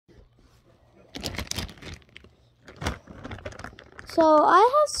So I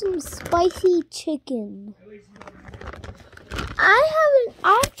have some spicy chicken.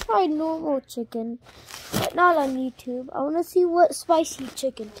 I've tried normal chicken, but not on YouTube. I want to see what spicy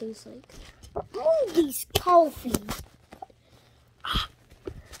chicken tastes like. Remove these coffee.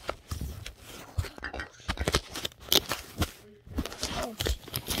 Oh.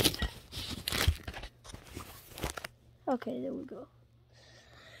 Okay, there we go.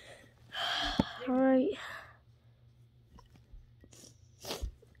 Alright.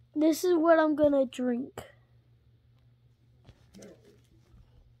 This is what I'm gonna drink.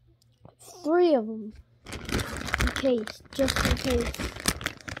 3 of them. In case, just in case.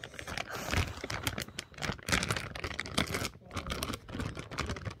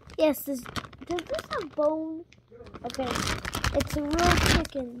 Yes, does this have bone? Okay, it's a real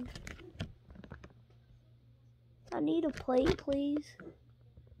chicken. I need a plate, please.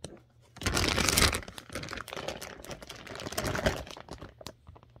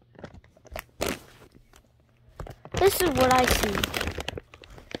 This is what I see.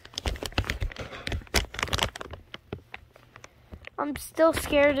 I'm still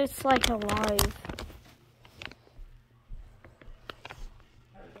scared it's like alive.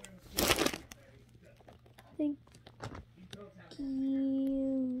 Thank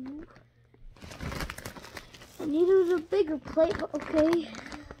you. I needed a bigger plate, but okay.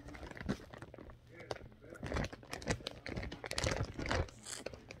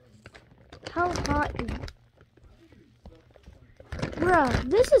 How hot is it? Bruh,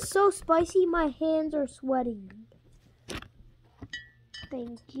 this is so spicy, my hands are sweating.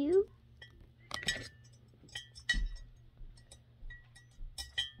 Thank you.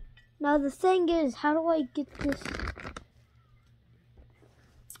 Now the thing is, how do I get this?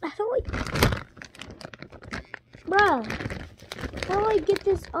 Bruh, how do I get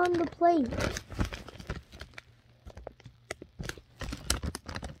this on the plate?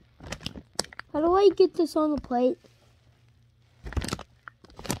 How do I get this on the plate?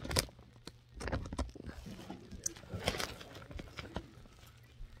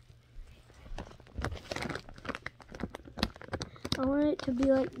 I want it to be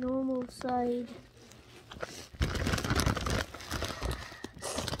like normal side.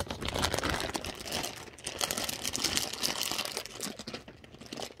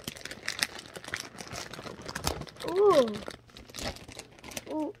 Ooh.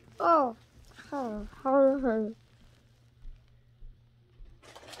 Ooh. Oh.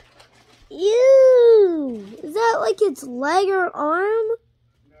 Ew! Is that like its leg or arm?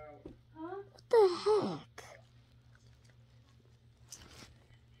 No. Huh? What the heck?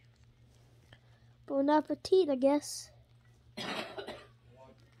 Bon appetit, I guess.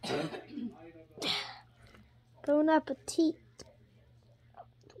 Bon appetit.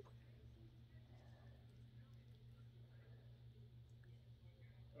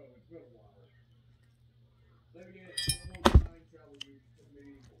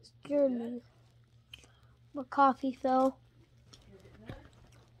 Scared me. My coffee fell.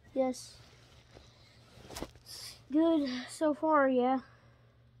 Yes. Good so far, yeah.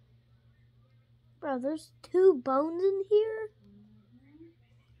 Bro, there's 2 bones in here?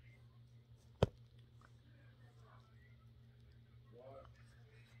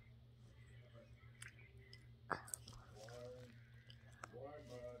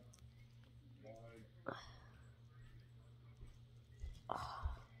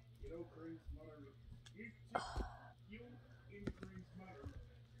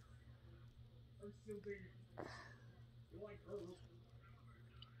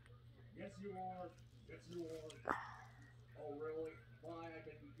 Yes, you are. Yes, you are. Oh, really? Why, I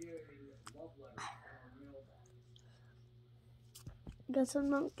can give you love letters on our mailbox. Guess I'm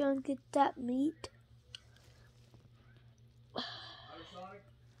not gonna get that meat. Other side?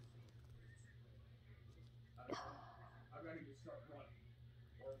 I'm ready to start running.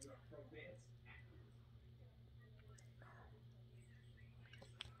 Or I'm gonna throw this.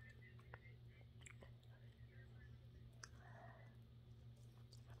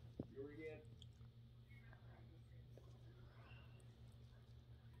 You again?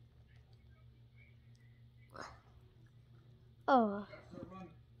 Oh.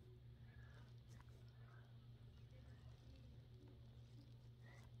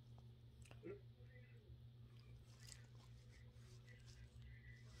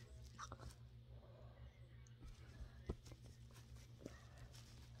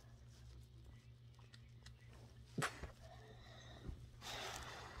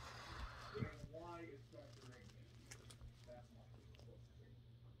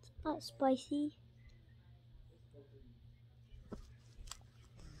 Not spicy.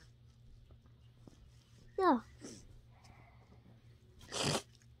 Yeah.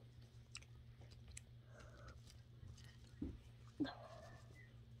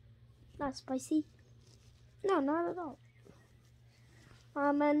 not spicy. No, not at all.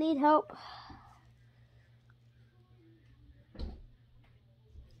 I need help.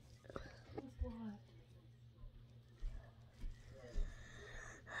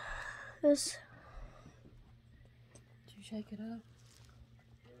 This. Did you shake it up?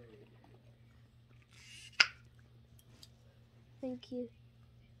 Thank you.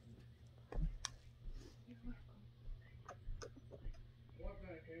 What the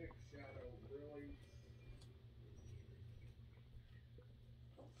heck, Shadow? Really?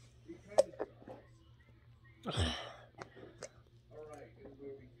 He kind of does. Alright, in the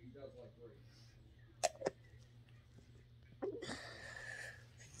movie, he does like three.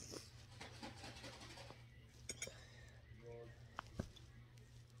 Lord.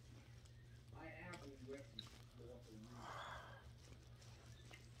 I am a weapon for what they use.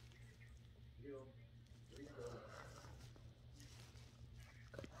 You know, please go.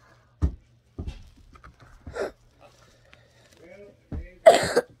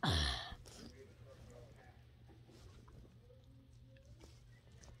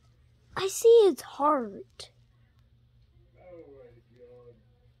 I see his heart. Oh my god.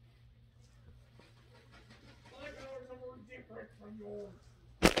 My powers are more different from yours.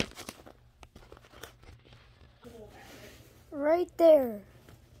 Come on, man. Right there.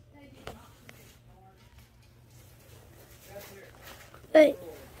 That's it. Wait.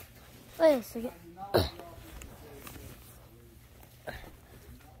 Wait a second. I'm not the officer.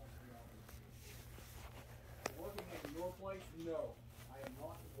 Working at your place? No. I am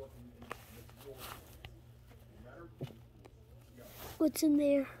not working in your place. No matter. Go. What's in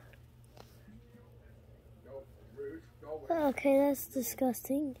there? Go. Rude. Go away. Okay, that's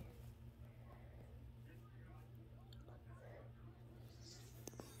disgusting.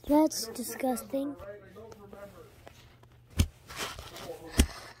 That's disgusting. Alright, I don't remember.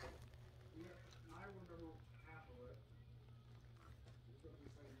 I remember half of it. It's gonna be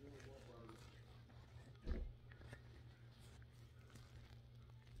saying you and what brothers.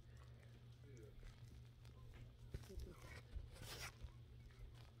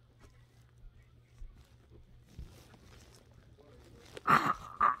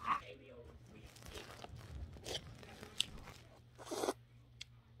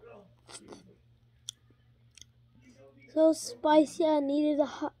 So spicy, I needed a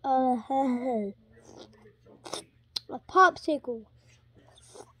popsicle.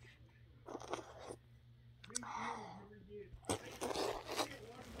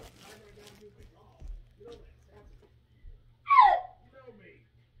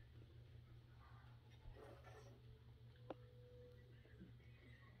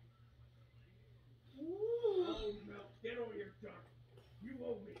 Oh no, get over here, Chuck. You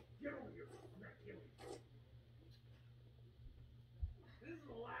owe me. Get over here. I'm gonna kill you. This is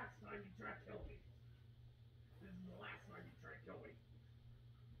the last time you try to kill me. This is the last time you try to kill me.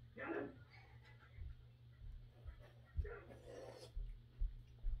 Get him! Get him!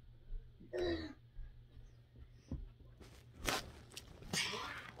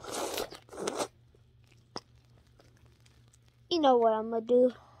 You know what I'm gonna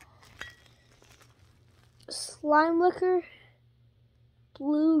do. Slime liquor,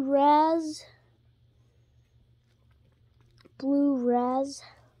 blue raz.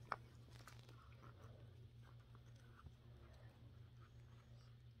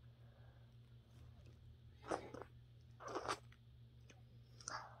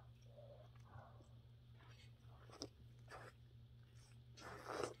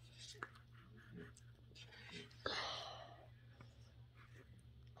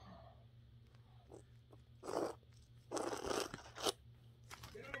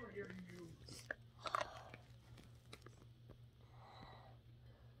 Get over here, you.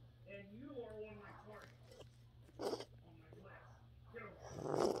 And you are one of my targets. On my list. Get over here.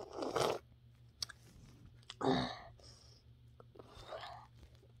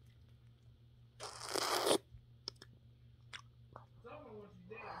 Someone wants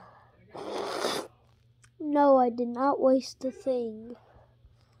you dead, and I got you. No, I did not waste a thing.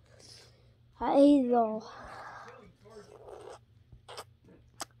 I ate it all.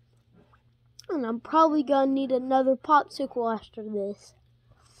 And I'm probably gonna need another popsicle after this.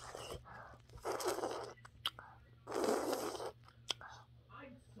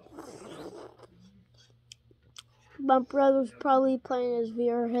 My brother's probably playing his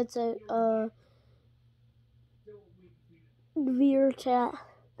VR headset, VR chat.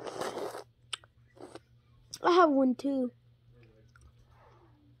 I have one too.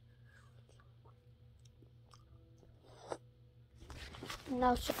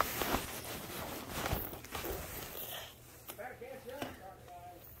 Now,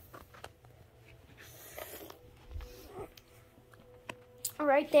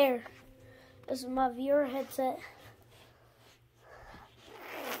 right there. This is my VR headset.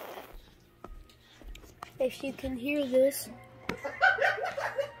 If you can hear this.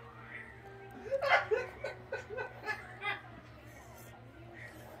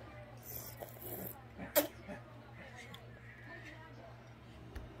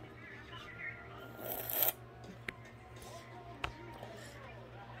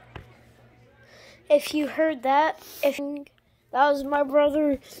 If you heard that, that was my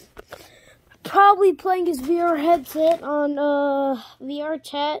brother probably playing his VR headset on VR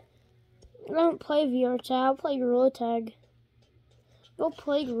chat. I don't play VR chat, I'll play Gorilla Tag. Go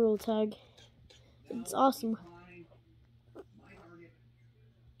play Gorilla Tag. It's awesome.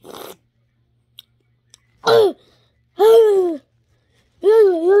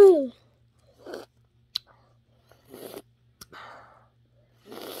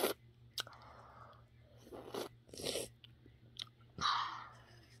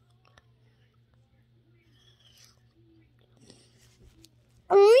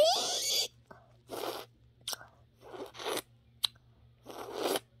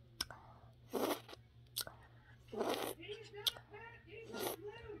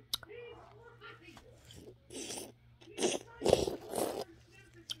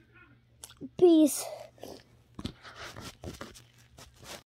 Peace.